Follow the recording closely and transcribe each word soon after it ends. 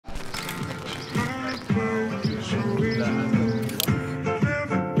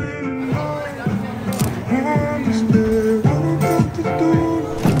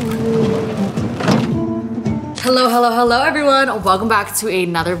Hello everyone. Welcome back to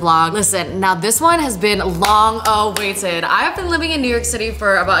another vlog. Listen, now this one has been long awaited. I have been living in New York City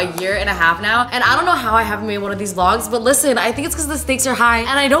for about a year and a half now, and I don't know how I haven't made one of these vlogs, but listen, I think it's because the stakes are high,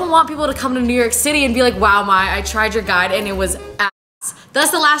 and I don't want people to come to New York City and be like, wow, Mai, I tried your guide and it was ass. That's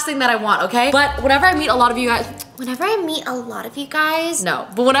the last thing that I want, okay? But whenever I meet a lot of you guys, no,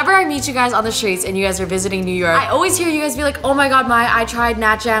 but whenever I meet you guys on the streets and you guys are visiting New York, I always hear you guys be like, oh my god, Mai, I tried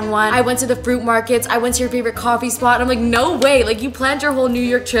Nat Jang one, I went to the fruit markets, I went to your favorite coffee spot, and I'm like, no way, like you planned your whole New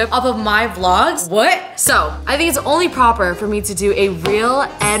York trip off of my vlogs? What? So, I think it's only proper for me to do a real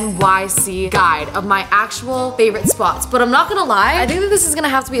NYC guide of my actual favorite spots, but I'm not gonna lie, I think that this is gonna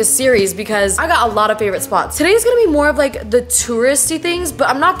have to be a series because I got a lot of favorite spots. Today's gonna be more of like the touristy things, but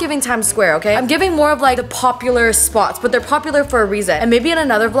I'm not giving Times Square, okay? I'm giving more of like the popular spots, but they're popular for a reason. And maybe in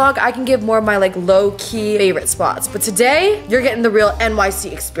another vlog, I can give more of my like low-key favorite spots. But today, you're getting the real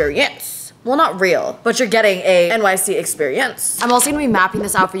NYC experience. Well, not real, but you're getting a NYC experience. I'm also gonna be mapping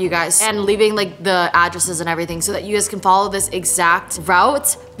this out for you guys and leaving like the addresses and everything so that you guys can follow this exact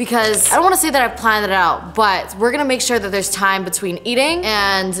route, because I don't wanna say that I've planned it out, but we're gonna make sure that there's time between eating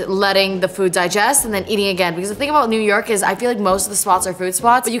and letting the food digest and then eating again. Because the thing about New York is I feel like most of the spots are food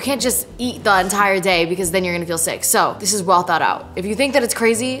spots, but you can't just eat the entire day because then you're gonna feel sick. So this is well thought out. If you think that it's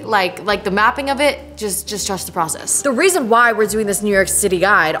crazy, like the mapping of it, just trust the process. The reason why we're doing this New York City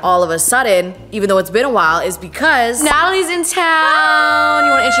guide all of a sudden, even though it's been a while, is because Nathaly's in town.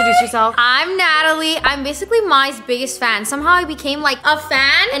 You wanna introduce yourself? I'm Nathaly. I'm basically Mai's biggest fan. Somehow I became like a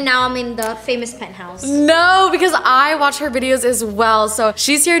fan and now I'm in the famous penthouse. No, because I watch her videos as well. So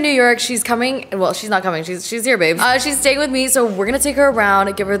she's here in New York. She's coming, well, she's not coming. She's here, babe. She's staying with me, so we're gonna take her around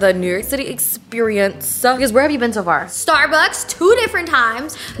and give her the New York City experience. Because where have you been so far? Starbucks, 2 different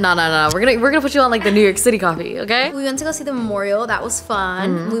times. No. We're gonna put you on like the New York City coffee, okay? We went to go see the memorial. That was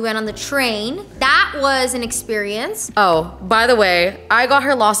fun. We went on the train. That was an experience. Oh, by the way, I got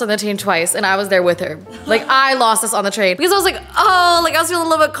her lost on the train twice and I was there with her. Like I lost us on the train because I was like, oh, like I was feeling a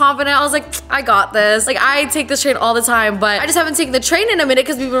little bit confident. I was like, I got this. Like I take this train all the time, but I just haven't taken the train in a minute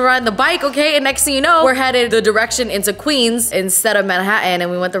because we've been riding the bike, okay? And next thing you know, we're headed the direction into Queens instead of Manhattan,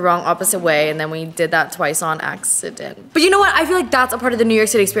 and we went the wrong opposite way, and then we did that twice on accident. But you know what? I feel like that's a part of the New York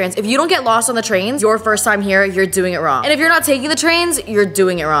City experience. If you don't get lost on the trains your first time here, you're doing it wrong. And if you're not taking the trains, you're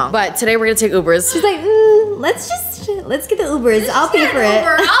doing it wrong. But today we're gonna take Ubers. She's like, let's get the Ubers. I'll pay for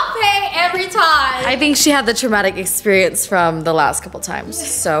it. I'll pay every time. I think she had the traumatic experience from the last couple times.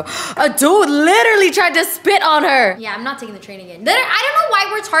 So, a dude literally tried to spit on her. Yeah, I'm not taking the train again. I don't know why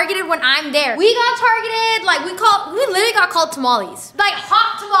we're targeted when I'm there. We got targeted, like we literally got called tamales. Like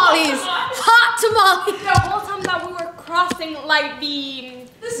hot tamales. Hot tamales. The whole time that we were crossing like the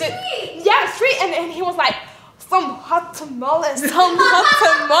street. Yeah, the street, and he was like, some hot tamales, some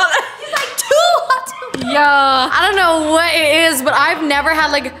hot tamales. He's like, 2 hot tamales. Yeah, I don't know what it is, but I've never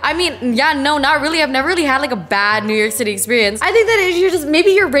had like, I mean, yeah, no, not really. I've never really had like a bad New York City experience. I think that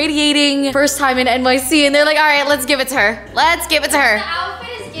maybe you're radiating first time in NYC and they're like, all right, let's give it to her. Let's give it to her. The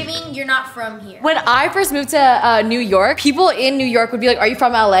outfit is giving you're not from here. When I first moved to New York, people in New York would be like, are you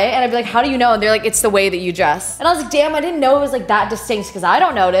from LA? And I'd be like, how do you know? And they're like, it's the way that you dress. And I was like, damn, I didn't know it was like that distinct because I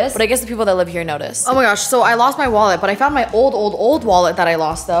don't notice. But I guess the people that live here notice. Oh my gosh, so I lost my wallet, but I found my old wallet that I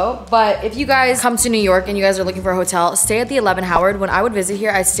lost though. But if you guys come to New York and you guys are looking for a hotel, stay at the 11 Howard. When I would visit here,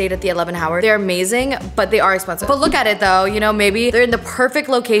 I stayed at the 11 Howard. They're amazing, but they are expensive. But look at it though, you know, maybe they're in the perfect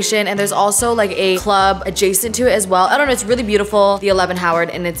location and there's also like a club adjacent to it as well. I don't know, it's really beautiful, the 11 Howard,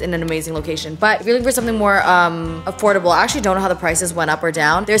 and it's in an amazing location. But if you're looking for something more affordable, I actually don't know how the prices went up or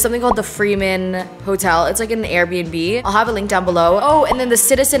down. There's something called the Freeman Hotel. It's like an Airbnb. I'll have a link down below. Oh, and then the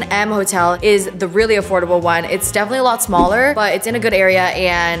Citizen M Hotel is the really affordable one. It's definitely a lot smaller, but it's in a good area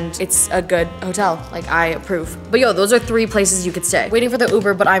and it's a good hotel. Like, I approve. But yo, those are 3 places you could stay. Waiting for the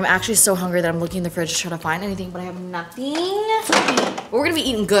Uber, but I'm actually so hungry that I'm looking in the fridge trying to find anything, but I have nothing. But we're gonna be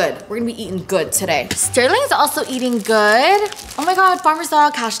eating good. We're gonna be eating good today. Sterling's also eating good. Oh my god, Farmer's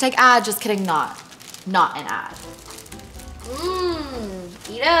Dog, hashtag ad. Just kidding, not an ad.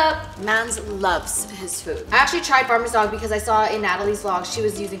 Eat up. Mans loves his food. I actually tried Farmer's Dog because I saw in Nathaly's vlog she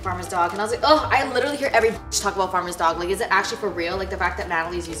was using Farmer's Dog, and I was like, oh, I literally hear every bitch talk about Farmer's Dog. Like, is it actually for real? Like, the fact that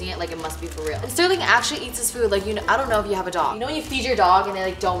Nathaly's using it, like, it must be for real. And Sterling actually eats his food. Like, you know, I don't know if you have a dog. You know when you feed your dog and they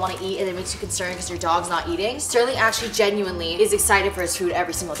like don't want to eat and it makes you concerned because your dog's not eating? Sterling actually genuinely is excited for his food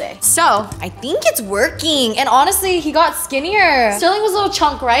every single day. So, I think it's working. And honestly, he got skinnier. Sterling was a little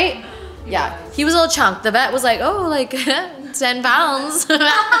chunk, right? Yeah, he was a little chunk. The vet was like, oh, like 10 pounds.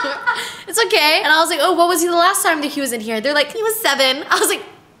 It's okay. And I was like, oh, what was he the last time that he was in here? They're like, he was 7. I was like,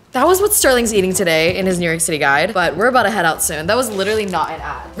 That was what Sterling's eating today in his New York City guide, but we're about to head out soon. That was literally not an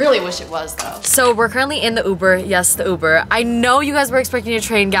ad. Really wish it was though. So we're currently in the Uber. Yes, the Uber. I know you guys were expecting a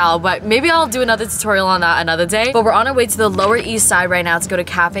train gal, but maybe I'll do another tutorial on that another day. But we're on our way to the Lower East Side right now to go to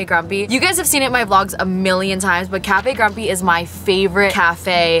Cafe Grumpy. You guys have seen it in my vlogs a million times, but Cafe Grumpy is my favorite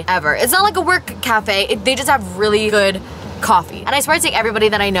cafe ever. It's not like a work cafe. They just have really good coffee. And I swear to take everybody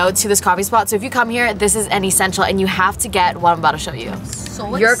that I know to this coffee spot. So if you come here, this is an essential and you have to get what I'm about to show you.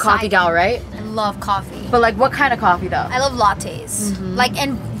 So you're a coffee gal, right? I love coffee. But like what kind of coffee though? I love lattes. Like,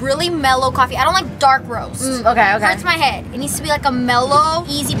 and really mellow coffee. I don't like dark roast. Okay. It hurts my head. It needs to be like a mellow,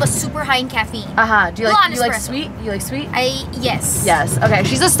 easy, but super high in caffeine. Do you like sweet? You like sweet? Yes. Yes. Okay.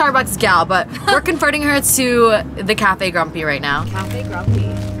 She's a Starbucks gal, but we're converting her to the Cafe Grumpy right now. Cafe Grumpy.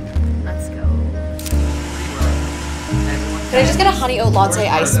 Let's go. Can I just get a honey oat latte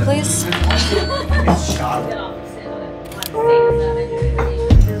ice, please?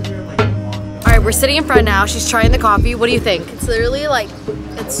 Alright, we're sitting in front now. She's trying the coffee. What do you think? It's literally like,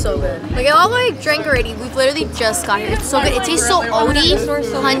 it's so good. Like all my drink already, we've literally just got here. It's so good. It tastes so oaty,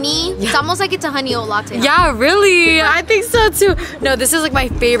 honey. Yeah. It's almost like it's a honey oat latte. Yeah, really? I think so too. No, this is like my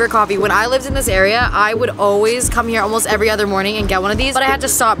favorite coffee. When I lived in this area, I would always come here almost every other morning and get one of these, but I had to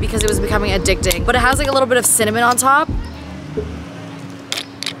stop because it was becoming addicting. But it has like a little bit of cinnamon on top.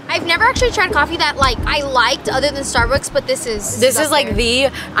 I've never actually tried coffee that like I liked other than Starbucks, but this is like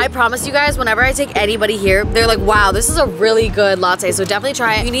I promise you guys, whenever I take anybody here, they're like, wow, this is a really good latte. So definitely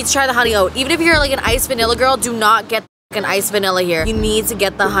try it. You need to try the honey oat. Even if you're like an iced vanilla girl, do not get an iced vanilla here. You need to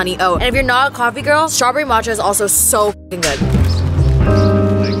get the honey oat. And if you're not a coffee girl, strawberry matcha is also so fucking good.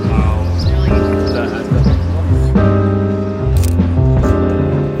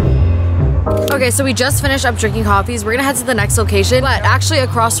 Okay, so we just finished up drinking coffees. We're gonna head to the next location, but actually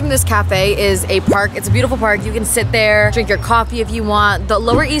across from this cafe is a park. It's a beautiful park. You can sit there, drink your coffee if you want. The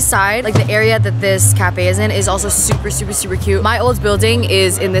Lower East Side, like the area that this cafe is in, is also super, super, super cute. My old building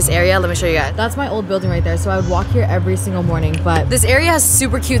is in this area. Let me show you guys. That's my old building right there. So I would walk here every single morning, but this area has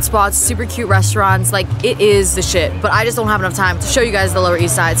super cute spots, super cute restaurants. Like it is the shit, but I just don't have enough time to show you guys the Lower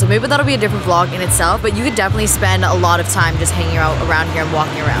East Side. So maybe that'll be a different vlog in itself, but you could definitely spend a lot of time just hanging out around here and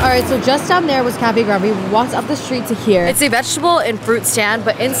walking around. All right, so just down there was Cafe Grumpy. We walked up the street to here. It's a vegetable and fruit stand,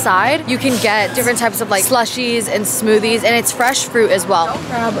 but inside you can get different types of like slushies and smoothies, and it's fresh fruit as well. Don't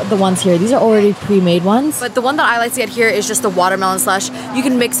grab the ones here. These are already pre-made ones, but the one that I like to get here is just the watermelon slush. You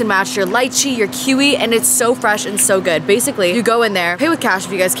can mix and match your lychee, your kiwi, and it's so fresh and so good. Basically, you go in there, pay with cash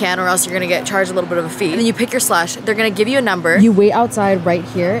if you guys can, or else you're gonna get charged a little bit of a fee. And then you pick your slush. They're gonna give you a number. You wait outside right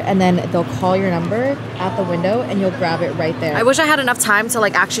here, and then they'll call your number at the window, and you'll grab it right there. I wish I had enough time to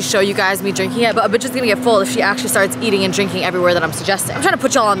like actually show you guys me drinking it, but a bitch is gonna get full if she actually starts eating and drinking everywhere that I'm suggesting. I'm trying to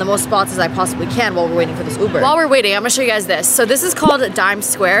put y'all on the most spots as I possibly can while we're waiting for this Uber. While we're waiting, I'm gonna show you guys this. So this is called Dimes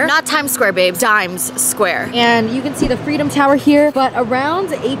Square. Not Times Square, babes. Dimes Square. And you can see the Freedom Tower here, but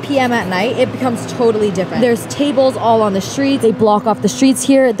around 8 p.m. at night, it becomes totally different. There's tables all on the streets. They block off the streets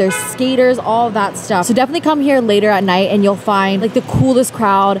here. There's skaters, all of that stuff. So definitely come here later at night and you'll find like the coolest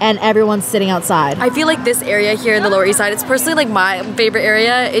crowd and everyone's sitting outside. I feel like this area here in the Lower East Side, it's personally like my favorite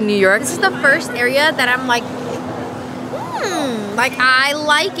area in New York. This is the first area that I'm like, like I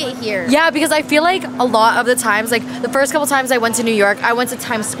like it here. Yeah, because I feel like a lot of the times, like the first couple times I went to New York, I went to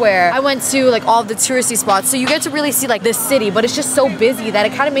Times Square, I went to like all of the touristy spots, so you get to really see like the city, but it's just so busy that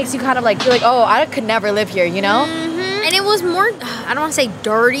it kind of makes you kind of like feel like, oh, I could never live here, you know? And it was more, I don't want to say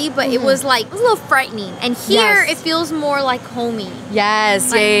dirty, but it was like, it was a little frightening. And here, it feels more like homey.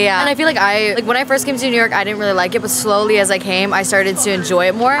 Yes, like, yeah. And I feel like when I first came to New York, I didn't really like it, but slowly as I came, I started to enjoy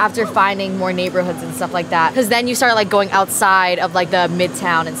it more after finding more neighborhoods and stuff like that. Because then you start like going outside of like the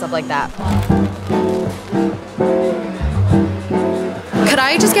midtown and stuff like that. Could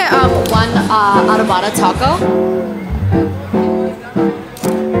I just get one adobada taco?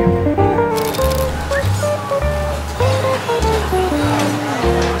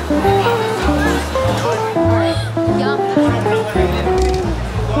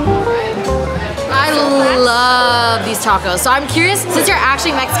 Love these tacos. So I'm curious, since you're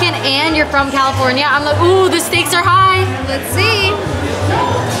actually Mexican and you're from California, I'm like, ooh, the stakes are high. Let's see.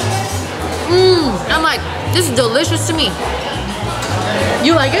 I'm like, this is delicious to me.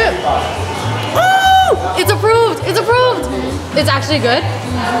 You like it? Ooh, it's approved. It's approved. It's actually good.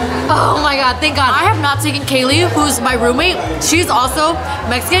 Oh my God, thank God. I have not taken Kaylee, who's my roommate. She's also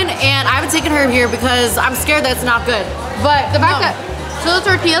Mexican, and I haven't taken her here because I'm scared that it's not good. But the fact that so the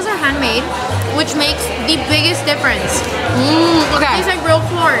tortillas are handmade, which makes the biggest difference. Okay. It tastes like real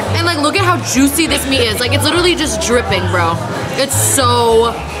corn. And like, look at how juicy this meat is. Like, it's literally just dripping, bro. It's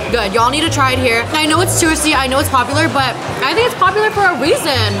so good. Y'all need to try it here. I know it's touristy, I know it's popular, but I think it's popular for a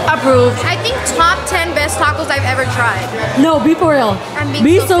reason. Approved. I think top 10 best tacos I've ever tried. No, be for real. I'm being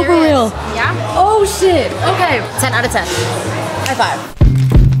Be so so for real. Yeah? Oh shit. Okay. 10 out of 10. High five.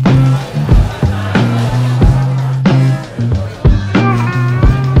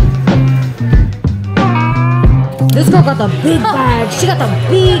 This girl got the big bag. She got the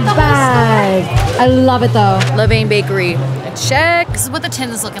big bag. I love it though. Levain Bakery. Check. This is what the tin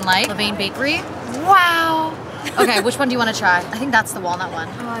is looking like. Levain Bakery. Wow. Okay, which one do you want to try? I think that's the walnut one.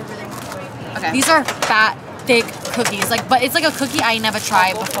 Oh, I really want to wait. Okay. These are fat, thick cookies. Like, but it's like a cookie I never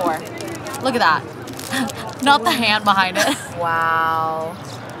tried before. Look at that. Not the hand behind it. Wow.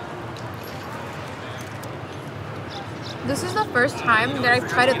 This is the first time that I've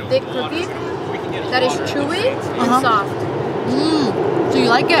tried a thick cookie that is chewy and soft. Do you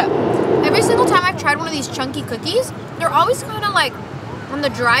like it? Every single time I've tried one of these chunky cookies, they're always kind of like on the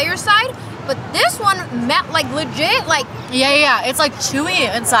drier side, but this one like legit like. Yeah. It's like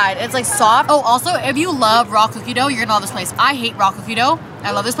chewy inside. It's like soft. Oh, also, if you love raw cookie dough, you're gonna love this place. I hate raw cookie dough.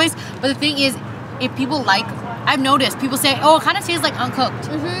 I love this place. But the thing is, if people like, I've noticed people say, oh, it kind of tastes like uncooked.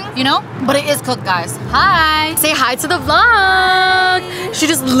 You know? But it is cooked, guys. Hi. Say hi to the vlog. She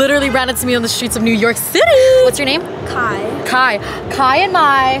just literally ran into me on the streets of New York City. What's your name? Kai. Kai and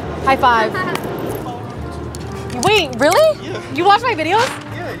Mai. High five. Wait, really? Yeah. You watch my videos?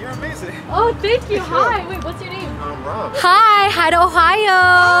 Yeah, you're amazing. Oh, thank you. Hi. Wait, what's your name? I'm Rob. Hi to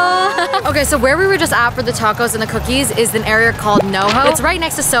Ohio. Okay, so where we were just at for the tacos and the cookies is an area called NoHo. It's right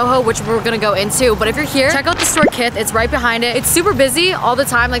next to Soho, which we're gonna go into. But if you're here, check out the store Kith. It's right behind it. It's super busy all the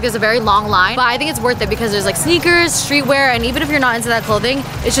time. Like there's a very long line, but I think it's worth it because there's like sneakers, streetwear, and even if you're not into that clothing,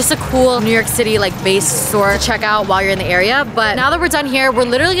 it's just a cool New York City like base store to check out while you're in the area. But now that we're done here, we're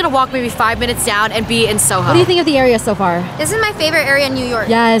literally gonna walk maybe 5 minutes down and be in Soho. What do you think of the area so far? This is my favorite area in New York.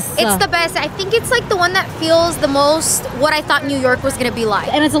 Yes. It's the best. I think it's like the one that feels the most what I thought New York was gonna be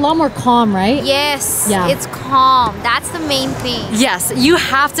like. And it's a lot more calm, right? Yes. Yeah. It's calm. That's the main thing. Yes, you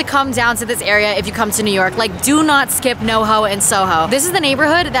have to come down to this area if you come to New York. Like, do not skip NoHo and Soho. This is the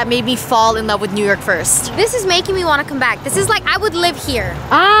neighborhood that made me fall in love with New York first. This is making me want to come back. This is like, I would live here.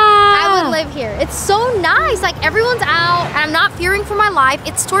 Ah! I would live here. It's so nice. Like, everyone's out, and I'm not fearing for my life.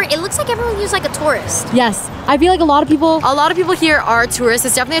 It looks like everyone here's like a tourist. Yes, I feel like a lot of people here are tourists.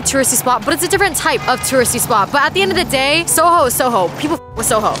 It's definitely a touristy spot, but it's a different type of touristy spot. But at the end of the day, Soho is Soho. People with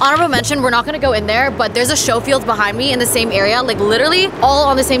Soho. Honorable mention, we're not gonna go in there, but there's a show field behind me in the same area, like literally all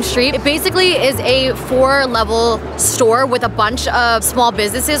on the same street. It basically is a 4-level store with a bunch of small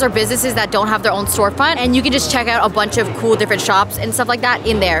businesses or businesses that don't have their own storefront, and you can just check out a bunch of cool different shops and stuff like that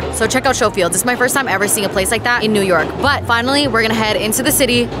in there. So check out show fields. This is my first time ever seeing a place like that in New York. But finally, we're gonna head into the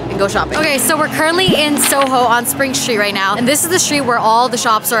city and go shopping. Okay, so we're currently in Soho on Spring Street right now, and this is the street where all the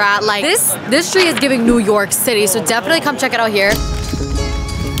shops are at. Like this street is giving New York City, so definitely come check it out here.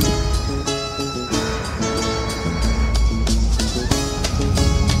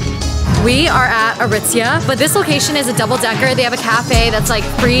 We are at Aritzia, but this location is a double-decker. They have a cafe that's like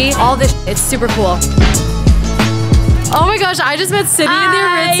free. All this, it's super cool. Oh my gosh, I just met Sydney in the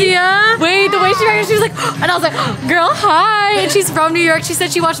Aritzia. Wait, the way she reacted, she was like, and I was like, girl, hi. And she's from New York. She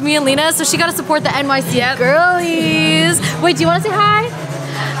said she watched me and Lena, so she got to support the NYC girlies. Wait, do you want to say hi?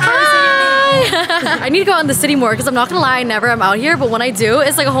 Hi. I need to go out in the city more because I'm not gonna lie, I never am out here, but when I do,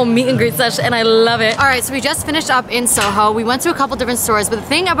 it's like a whole meet and greet session and I love it. All right, so we just finished up in Soho. We went to a couple different stores, but the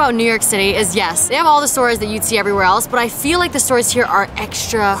thing about New York City is yes, they have all the stores that you'd see everywhere else, but I feel like the stores here are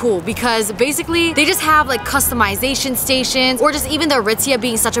extra cool because basically they just have like customization stations or just even the Aritzia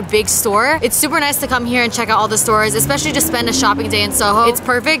being such a big store. It's super nice to come here and check out all the stores, especially just spend a shopping day in Soho. It's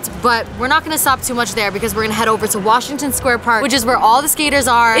perfect, but we're not gonna stop too much there because we're gonna head over to Washington Square Park, which is where all the skaters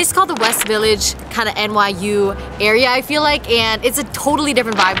are. It's called the West Village kind of NYU area, I feel like, and it's a totally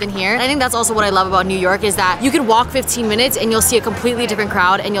different vibe than here. And I think that's also what I love about New York is that you can walk 15 minutes and you'll see a completely different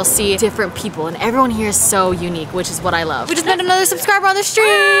crowd and you'll see different people, and everyone here is so unique, which is what I love. We just met another subscriber on the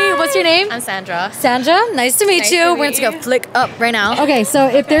street. What's your name? I'm Sandra. Sandra, nice to meet you. We're gonna go flick up right now. Okay, so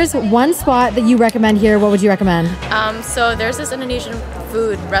if there's one spot that you recommend here, what would you recommend? So there's this Indonesian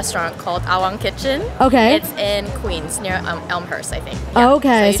food restaurant called Awang Kitchen. Okay. It's in Queens near Elmhurst, I think.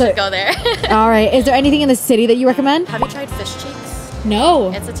 Okay. So you should go there. All right. Is there anything in the city that you recommend? Have you tried Fish Cheeks?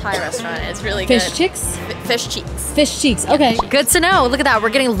 No. It's a Thai restaurant. It's really Fish good. Chicks? fish cheeks. Fish cheeks, okay. Good to know. Look at that, we're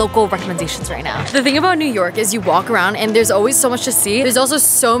getting local recommendations right now. The thing about New York is you walk around and there's always so much to see. There's also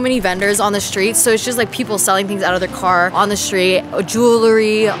so many vendors on the street, so it's just like people selling things out of their car on the street,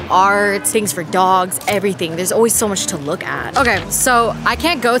 jewelry, art, things for dogs, everything. There's always so much to look at. Okay, so I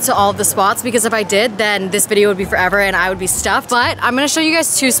can't go to all of the spots because if I did, then this video would be forever and I would be stuffed, but I'm gonna show you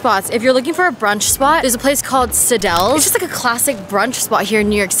guys 2 spots. If you're looking for a brunch spot, there's a place called Siddell's. It's just like a classic brunch spot here in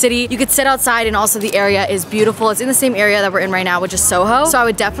New York City. You could sit outside and also the area is beautiful. It's in the same area that we're in right now, which is Soho. So I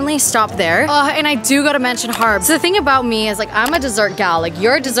would definitely stop there. And I do gotta mention Harbs. So the thing about me is like, I'm a dessert gal. Like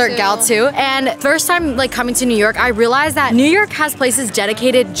you're a dessert gal too. And first time like coming to New York, I realized that New York has places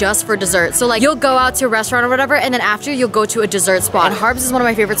dedicated just for dessert. So like you'll go out to a restaurant or whatever, and then after you'll go to a dessert spot. And Harbs is one of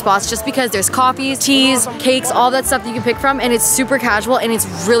my favorite spots just because there's coffees, teas, cakes, all that stuff that you can pick from, and it's super casual and it's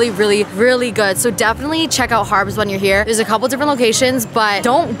really, really, really good. So definitely check out Harbs when you're here. There's a couple different locations, but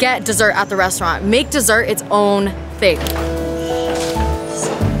don't get dessert at the restaurant. Make dessert its own thing.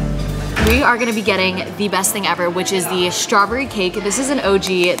 We are gonna be getting the best thing ever, which is the strawberry cake. This is an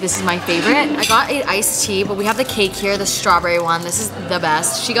OG, this is my favorite. I got an iced tea, but we have the cake here, the strawberry one. This is the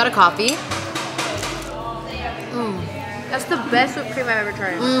best. She got a coffee. That's the best whipped cream I've ever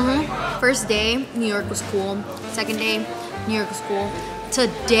tried. First day, New York was cool. Second day, New York was cool.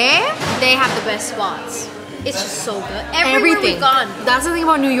 Today, they have the best spots. It's just so good. Everywhere we've gone. That's the thing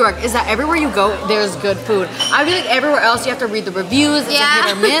about New York, is that everywhere you go, there's good food. I feel like everywhere else you have to read the reviews, it's a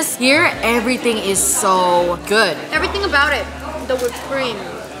hit or miss. Here, everything is so good. Everything about it. The whipped cream,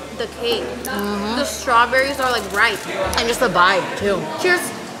 the cake, the strawberries are like ripe. And just the vibe too. Cheers.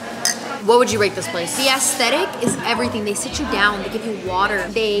 What would you rate this place? The aesthetic is everything. They sit you down, they give you water.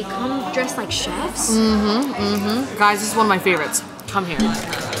 They come dressed like chefs. Guys, this is one of my favorites. Come here.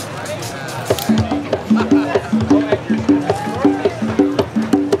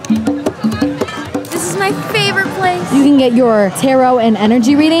 My favorite place. You can get your tarot and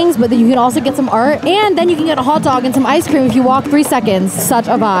energy readings, but then you can also get some art, and then you can get a hot dog and some ice cream if you walk 3 seconds. Such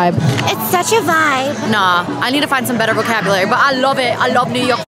a vibe. It's such a vibe. Nah, I need to find some better vocabulary, but I love it. I love New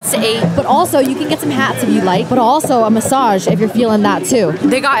York City. But also, you can get some hats if you like, but also a massage if you're feeling that too.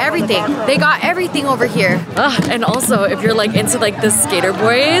 They got everything. They got everything over here. And also, if you're like into like the skater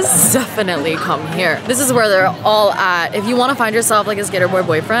boys, definitely come here. This is where they're all at. If you want to find yourself like a skater boy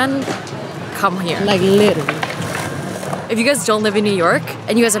boyfriend, come here. Like literally. If you guys don't live in New York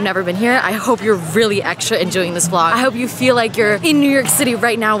and you guys have never been here, I hope you're really extra enjoying this vlog. I hope you feel like you're in New York City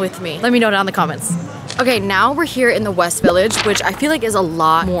right now with me. Let me know down in the comments. Okay, now we're here in the West Village, which I feel like is a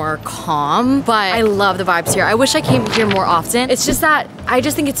lot more calm, but I love the vibes here. I wish I came here more often. It's just that I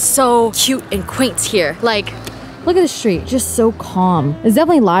just think it's so cute and quaint here. Like, look at the street, just so calm. It's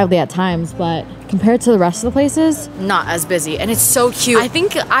definitely lively at times, but compared to the rest of the places, not as busy, and it's so cute. I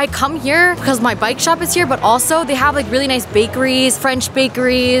think I come here because my bike shop is here, but also they have like really nice bakeries, French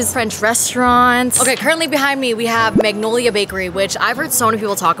restaurants. Okay, currently behind me we have Magnolia Bakery, which I've heard so many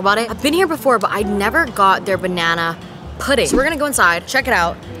people talk about it. I've been here before, but I never got their banana pudding. So we're gonna go inside, check it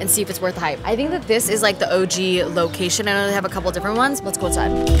out, and see if it's worth the hype. I think that this is like the OG location. I know they have a couple different ones. Let's go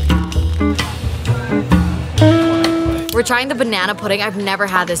inside. We're trying the banana pudding. I've never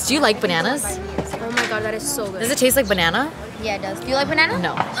had this. Do you like bananas? Oh my god, that is so good. Does it taste like banana? Yeah, it does. Do you like banana?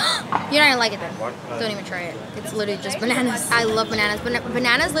 No. You're not gonna like it then. Don't even try it. It's literally just bananas. I love bananas.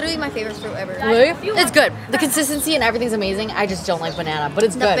 Banana is literally my favorite fruit ever. Really? It's good. The consistency and everything's amazing. I just don't like banana, but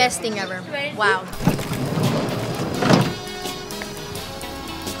it's good. The best thing ever. Wow.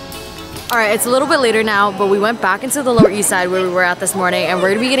 All right, it's a little bit later now, but we went back into the Lower East Side where we were at this morning, and we're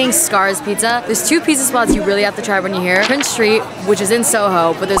gonna be getting Scar's Pizza. There's 2 pizza spots you really have to try when you're here. Prince Street, which is in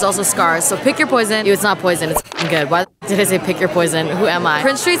Soho, but there's also Scar's. So pick your poison. Ew, it's not poison, it's good. Why did I say pick your poison? Who am I?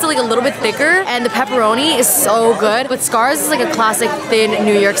 Prince Street's like a little bit thicker, and the pepperoni is so good, but Scar's is like a classic thin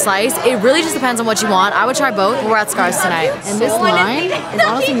New York slice. It really just depends on what you want. I would try both. We're at Scar's tonight. And this line is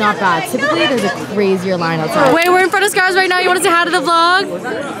honestly not bad. Typically, there's a crazier line outside. Wait, we're in front of Scar's right now. You want to say hi to the vlog?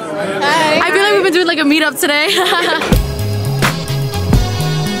 Hi. I feel like we've been doing like a meetup today.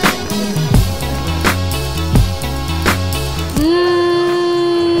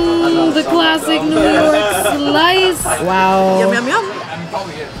 The classic New York slice. Wow. Yum, yum, yum.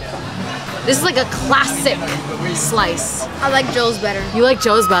 This is like a classic slice. I like Joe's better. You like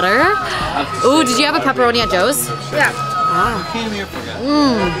Joe's better? Ooh, did you have a pepperoni at Joe's? Yeah.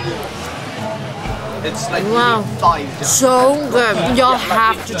 It's like wow. So good. Y'all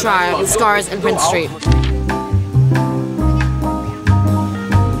have to try Scar's in Prince Street.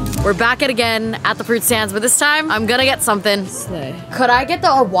 We're back again at the fruit stands, but this time I'm gonna get something. Could I get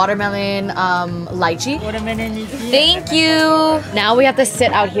the watermelon lychee? Watermelon. Thank you. Now we have to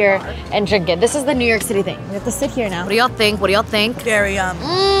sit out here and drink it. This is the New York City thing. We have to sit here now. What do y'all think? What do y'all think? Very yum.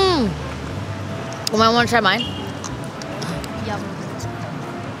 You might want to try mine. Yum.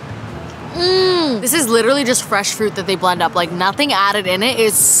 This is literally just fresh fruit that they blend up. Like nothing added in it.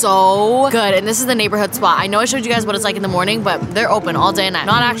 Is so good. And this is the neighborhood spot. I know I showed you guys what it's like in the morning, but they're open all day and night.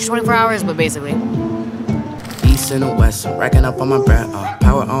 Not actually 24 hours, but basically. East and the west, racking up on my breath.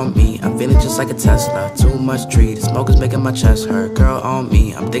 Power on me, I'm feeling just like a Tesla. Too much tree, the smoke is making my chest hurt. Girl on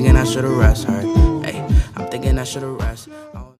me, I'm thinking I should've rest her. Hey, I'm thinking I should've rest.